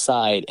not on the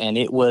side, and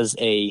it was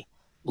a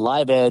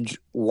live edge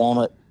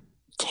walnut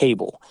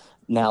table.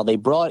 Now, they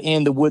brought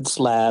in the wood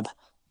slab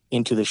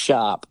into the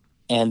shop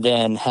and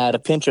then had a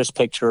Pinterest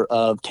picture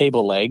of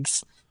table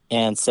legs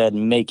and said,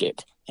 make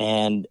it.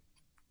 And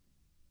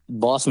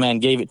boss man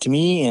gave it to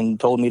me and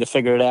told me to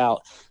figure it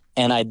out.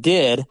 And I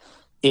did.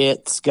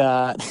 It's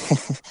got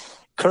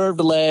curved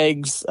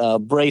legs,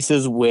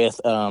 braces with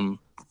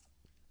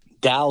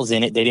dowels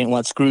in it. They didn't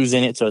want screws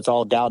in it, so it's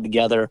all doweled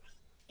together.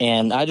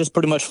 And I just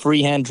pretty much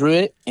freehand drew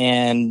it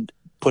and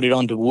put it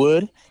onto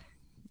wood,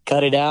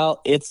 cut it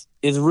out. It's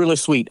really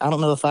sweet. I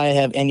don't know if I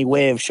have any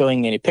way of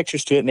showing any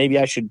pictures to it. Maybe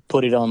I should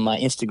put it on my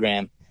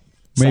Instagram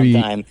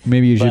sometime.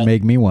 Maybe you should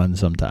make me one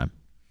sometime.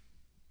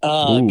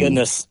 Oh,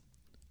 goodness.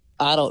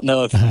 I don't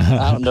know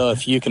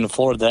if you can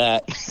afford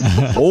that.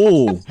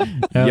 Oh,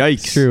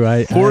 yikes!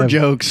 True. Poor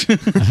jokes.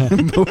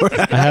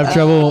 I have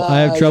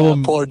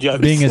trouble poor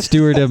jokes. being a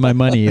steward of my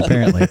money.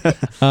 Apparently,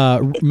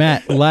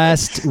 Matt.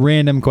 Last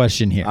random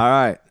question here. All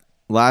right,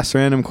 last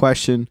random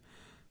question: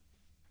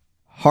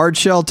 hard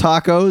shell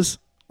tacos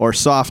or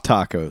soft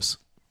tacos?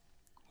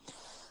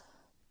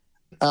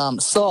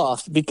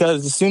 Soft,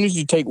 because as soon as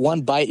you take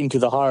one bite into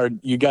the hard,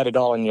 you got it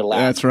all in your lap.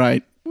 That's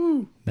right.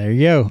 There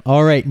you go.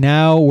 All right,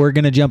 now we're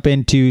going to jump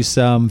into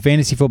some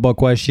fantasy football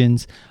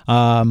questions.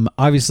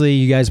 Obviously,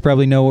 you guys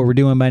probably know what we're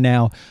doing by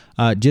now.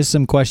 Just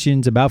some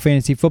questions about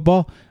fantasy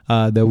football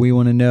that we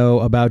want to know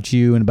about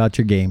you and about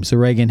your game. So,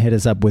 Reagan, hit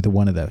us up with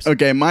one of those.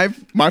 Okay, my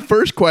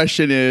first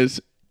question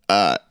is,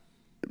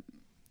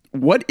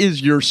 what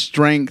is your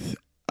strength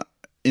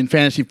in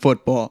fantasy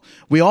football?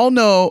 We all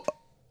know,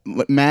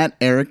 Matt,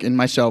 Eric, and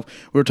myself,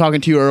 we were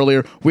talking to you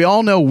earlier. We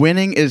all know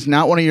winning is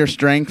not one of your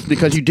strengths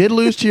because you did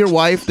lose to your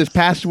wife this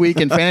past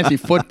week in fantasy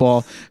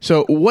football.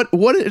 So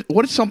what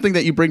is something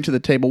that you bring to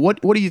the table?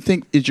 What do you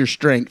think is your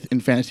strength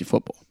in fantasy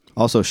football?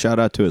 Also, shout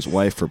out to his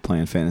wife for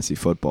playing fantasy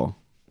football.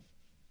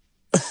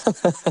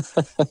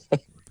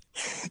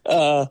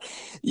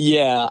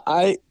 Yeah,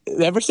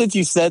 ever since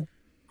you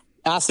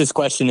asked this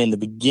question in the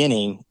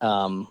beginning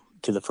to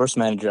the first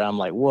manager, I'm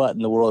like, what in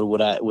the world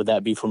would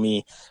that be for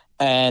me?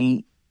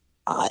 And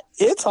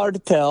it's hard to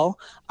tell.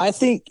 I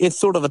think it's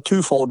sort of a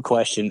twofold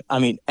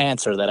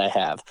answer that I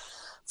have.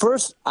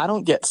 First, I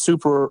don't get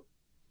super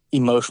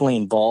emotionally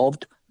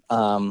involved.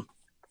 And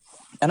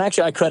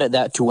actually, I credit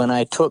that to when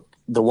I took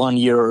the 1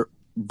 year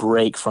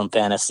break from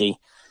fantasy.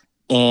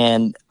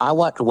 And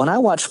when I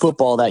watched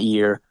football that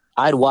year,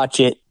 I'd watch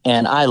it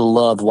and I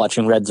loved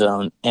watching Red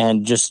Zone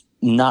and just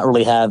not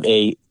really have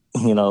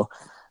anything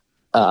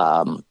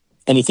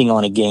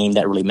on a game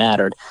that really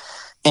mattered.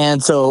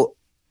 And so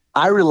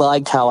I really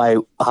liked how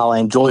I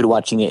enjoyed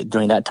watching it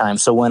during that time.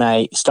 So when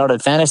I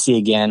started fantasy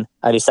again,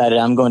 I decided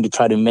I'm going to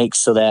try to make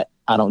so that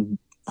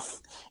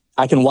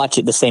I can watch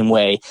it the same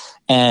way.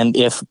 And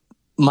if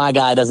my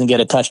guy doesn't get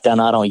a touchdown,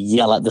 I don't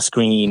yell at the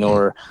screen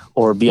or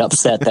be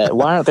upset that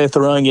why aren't they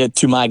throwing it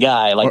to my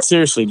guy? Like,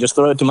 seriously, just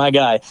throw it to my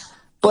guy.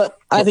 But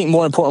I think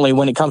more importantly,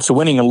 when it comes to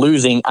winning and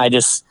losing,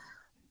 it's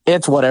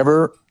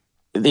whatever.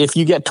 If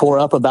you get tore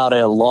up about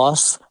a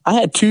loss, I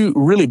had 2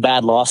 really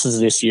bad losses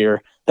this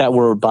year that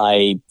were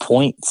by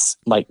points,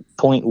 like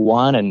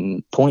 0.1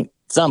 and point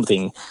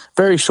something,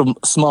 very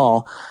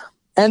small.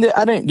 And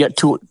I didn't get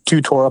too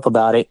tore up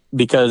about it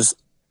because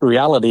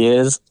reality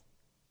is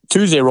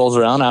Tuesday rolls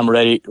around, I'm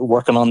ready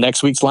working on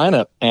next week's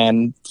lineup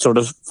and sort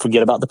of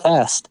forget about the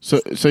past.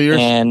 So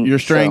your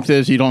strength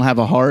is you don't have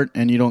a heart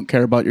and you don't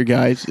care about your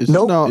guys?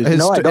 No,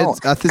 I don't.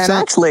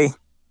 Actually,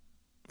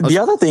 the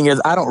other thing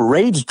is I don't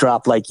rage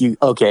drop like you.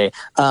 Okay.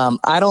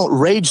 I don't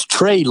rage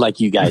trade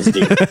like you guys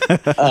do.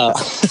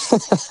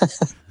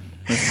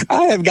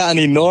 I have got an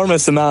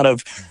enormous amount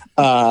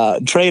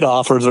of trade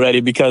offers already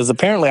because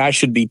apparently I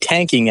should be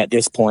tanking at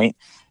this point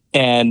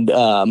and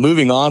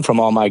moving on from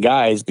all my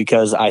guys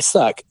because I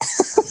suck.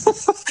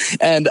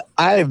 And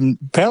I'm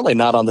apparently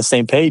not on the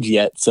same page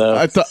yet. So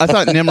I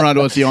thought Nimrod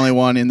was the only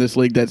one in this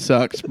league that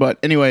sucks. But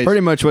anyways,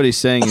 pretty much what he's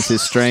saying is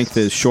his strength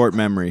is short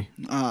memory.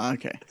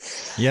 Okay.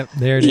 Yep,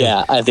 there it is.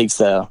 Yeah, I think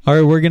so. All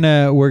right, we're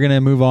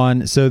gonna move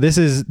on. So this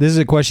is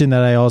a question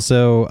that I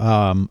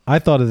also I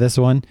thought of this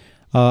one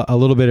a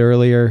little bit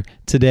earlier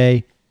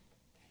today,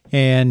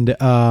 and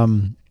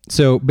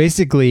so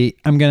basically,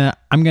 I'm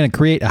gonna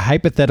create a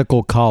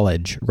hypothetical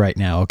college right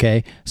now.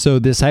 Okay, so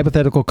this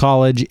hypothetical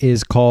college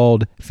is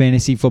called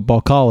Fantasy Football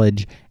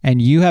College,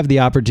 and you have the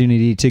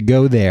opportunity to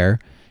go there,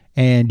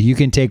 and you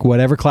can take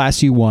whatever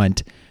class you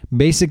want.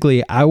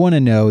 basically, I want to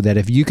know that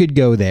if you could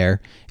go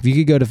there, if you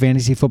could go to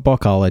Fantasy Football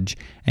College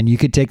and you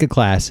could take a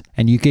class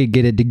and you could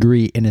get a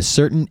degree in a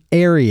certain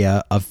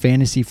area of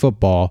fantasy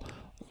football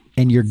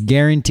and you're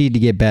guaranteed to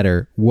get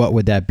better, what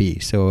would that be?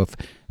 So if,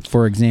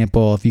 for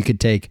example, if you could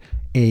take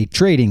a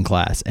trading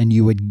class and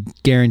you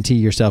would guarantee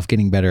yourself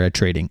getting better at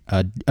trading,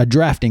 a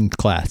drafting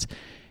class,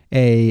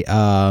 a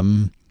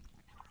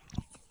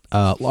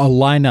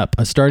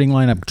starting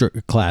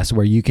lineup class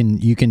where you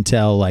can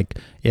tell like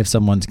if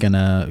someone's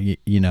gonna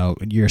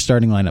your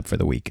starting lineup for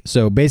the week.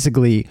 So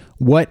basically,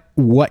 what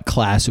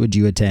class would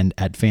you attend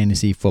at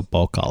Fantasy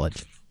Football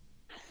College?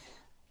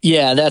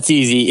 Yeah, that's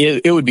easy.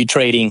 It would be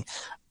trading.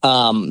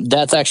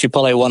 That's actually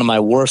probably one of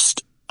my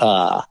worst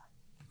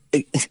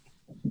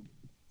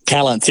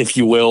talents, if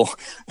you will,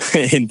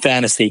 in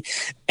fantasy.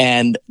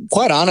 And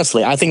quite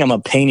honestly, I think I'm a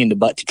pain in the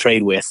butt to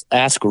trade with.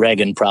 Ask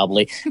Reagan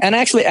probably, and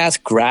actually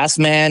ask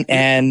Grassman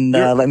and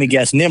let me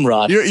guess,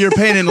 Nimrod. You're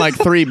pain in like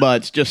 3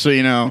 butts, just so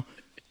you know.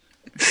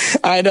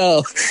 I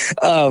know.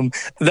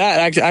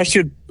 That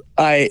actually,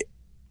 I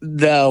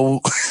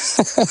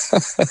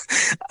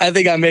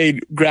think I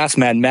made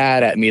Grassman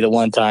mad at me the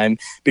one time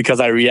because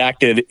I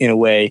reacted in a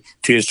way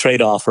to his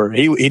trade offer.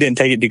 He didn't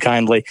take it too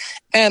kindly,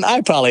 and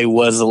I probably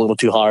was a little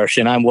too harsh,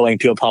 and I'm willing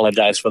to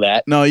apologize for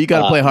that. No, you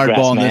got to play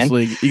hardball in this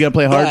league. You got to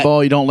play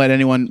hardball. You don't let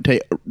anyone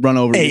run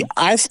over you.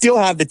 I still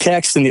have the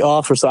text and the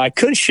offer, so I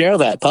could share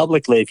that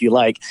publicly if you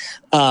like.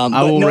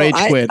 I will rage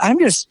quit.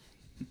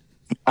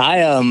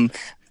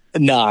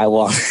 No, I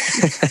won't.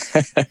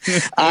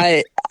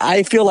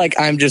 I feel like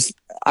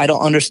I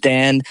don't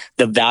understand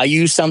the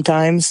value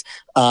sometimes.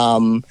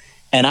 And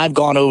I've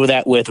gone over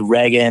that with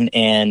Reagan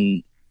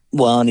and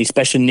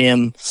especially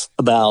Nim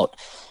about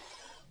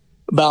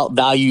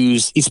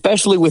values,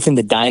 especially within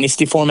the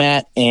dynasty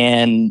format.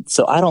 And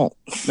so I don't.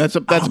 That's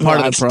part of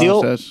the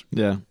process.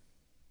 Yeah.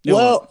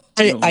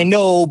 I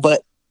know,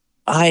 but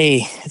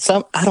I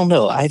don't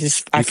know. I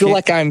feel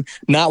like I'm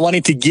not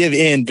wanting to give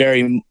in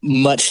very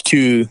much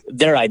to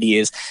their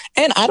ideas,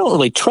 and I don't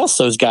really trust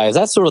those guys.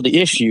 That's sort of the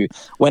issue.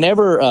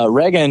 Whenever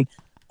Reagan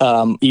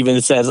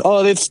even says,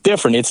 "Oh, it's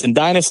different. It's in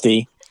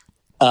Dynasty.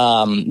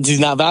 He's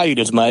not valued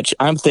as much,"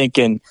 I'm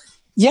thinking,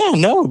 "Yeah,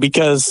 no,"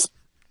 because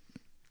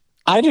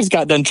I just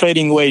got done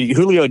trading away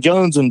Julio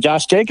Jones and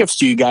Josh Jacobs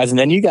to you guys, and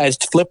then you guys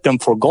flipped them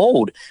for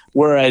gold.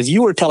 Whereas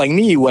you were telling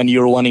me when you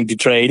were wanting to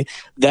trade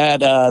that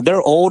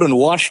they're old and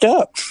washed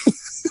up.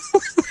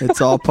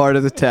 It's all part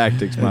of the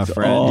tactics, my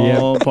friend.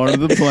 All part of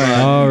the plan.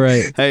 All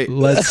right. Hey,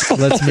 let's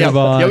move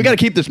on. Yeah, we got to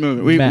keep this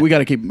moving. We got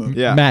to keep it moving.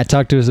 Yeah. Matt,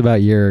 talk to us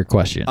about your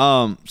question.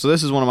 So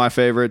this is one of my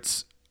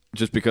favorites,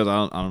 just because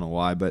I don't know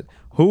why, but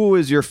who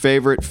is your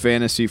favorite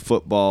fantasy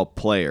football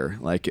player,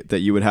 like that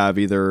you would have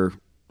either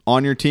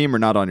on your team or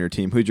not on your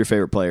team? Who's your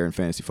favorite player in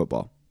fantasy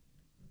football?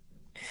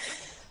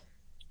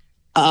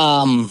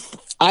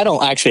 I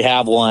don't actually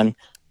have one,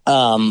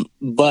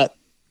 but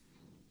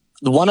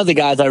one of the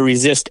guys I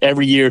resist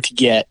every year to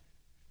get,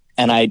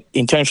 and I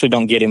intentionally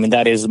don't get him, and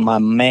that is my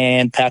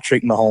man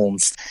Patrick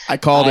Mahomes. I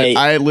called it.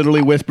 I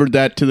literally whispered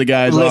that to the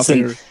guys off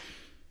here.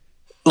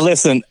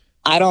 Listen,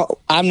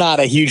 I'm not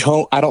a huge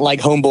I don't like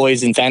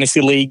homeboys in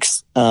fantasy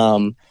leagues,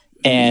 and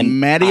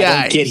Matty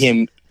I don't get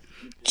him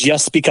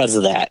just because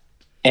of that.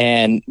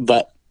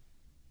 But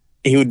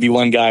he would be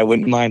one guy I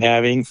wouldn't mind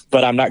having,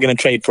 but I'm not going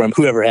to trade for him,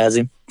 whoever has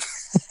him.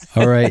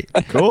 All right.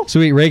 Cool.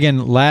 Sweet.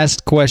 Reagan,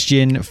 last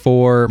question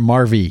for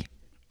Marvy.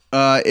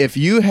 If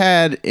you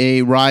had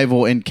a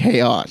rival in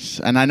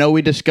chaos, and I know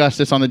we discussed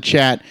this on the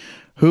chat,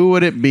 who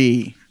would it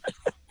be?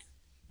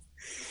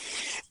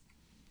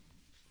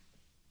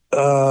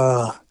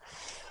 Well,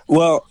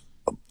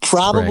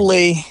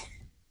 probably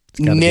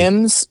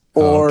Nims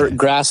or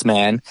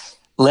Grassman.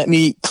 Let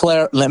me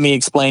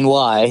explain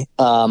why.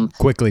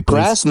 Quickly, please.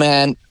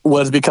 Grassman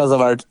was because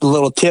of our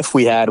little tiff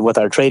we had with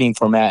our trading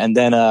format, and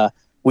then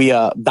we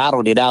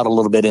battled it out a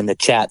little bit in the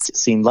chats, it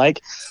seemed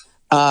like.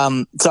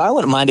 So I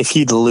wouldn't mind if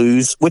he'd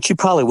lose, which he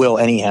probably will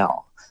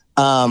anyhow.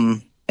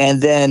 And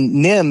then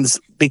Nims,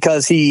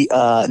 because he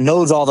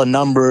knows all the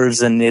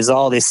numbers and is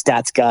all this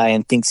stats guy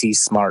and thinks he's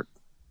smart.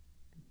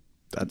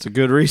 That's a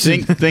good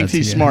reason. Thinks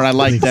he's smart. I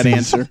like that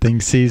answer.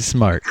 Thinks he's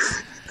smart.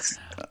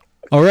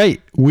 All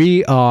right.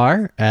 We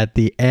are at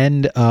the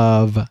end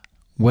of,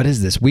 what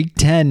is this? Week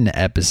 10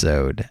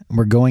 episode.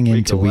 We're going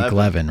into week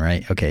 11,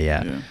 right? Okay,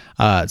 yeah.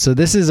 So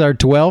this is our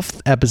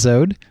 12th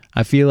episode.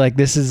 I feel like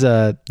this is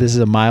a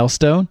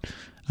milestone.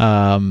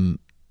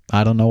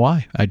 I don't know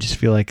why. I just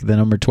feel like the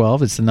number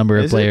 12 is the number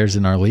of players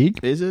in our league.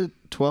 Is it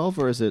 12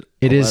 or is it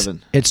 11? It is.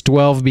 It's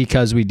 12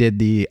 because we did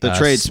the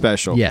trade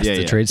special. Yes,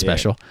 the trade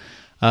special.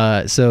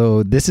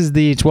 So this is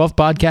the 12th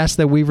podcast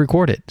that we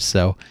recorded.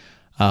 So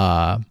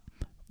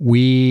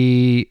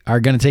we are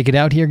going to take it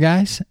out here,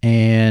 guys.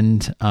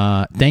 And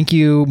thank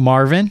you,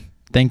 Marvin.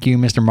 Thank you,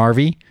 Mr.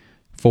 Marvy,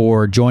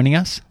 for joining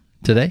us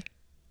today.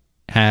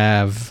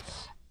 Have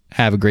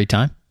a great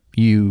time.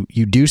 You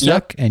do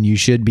suck, and you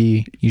should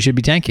be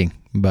tanking,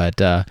 but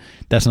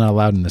that's not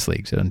allowed in this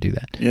league, so don't do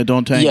that. Yeah,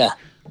 don't tank. Yeah.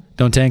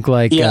 Don't tank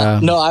like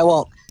no, I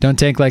won't. Don't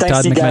tank like Thanks,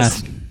 Todd you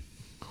McMath. guys.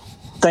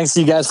 thanks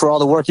to you guys for all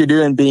the work you're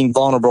doing, being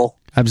vulnerable.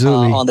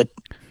 Absolutely.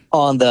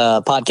 On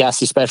the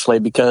podcast, especially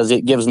because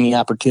it gives me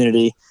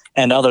opportunity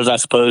and others, I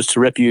suppose, to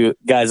rip you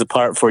guys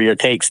apart for your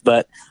takes.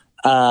 But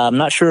I'm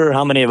not sure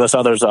how many of us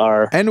others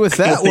are. And with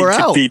that, we're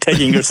out. Be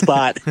taking your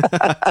spot.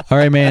 All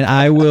right, man.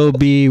 I will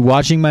be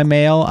watching my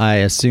mail. I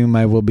assume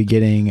I will be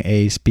getting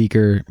a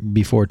speaker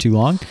before too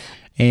long,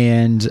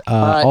 and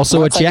also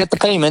a once check. I get the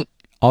payment.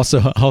 Also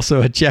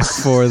a check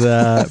for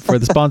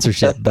the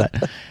sponsorship. But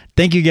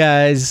thank you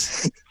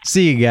guys.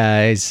 See you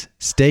guys.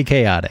 Stay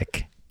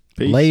chaotic.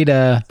 Peace.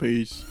 Later.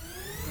 Peace.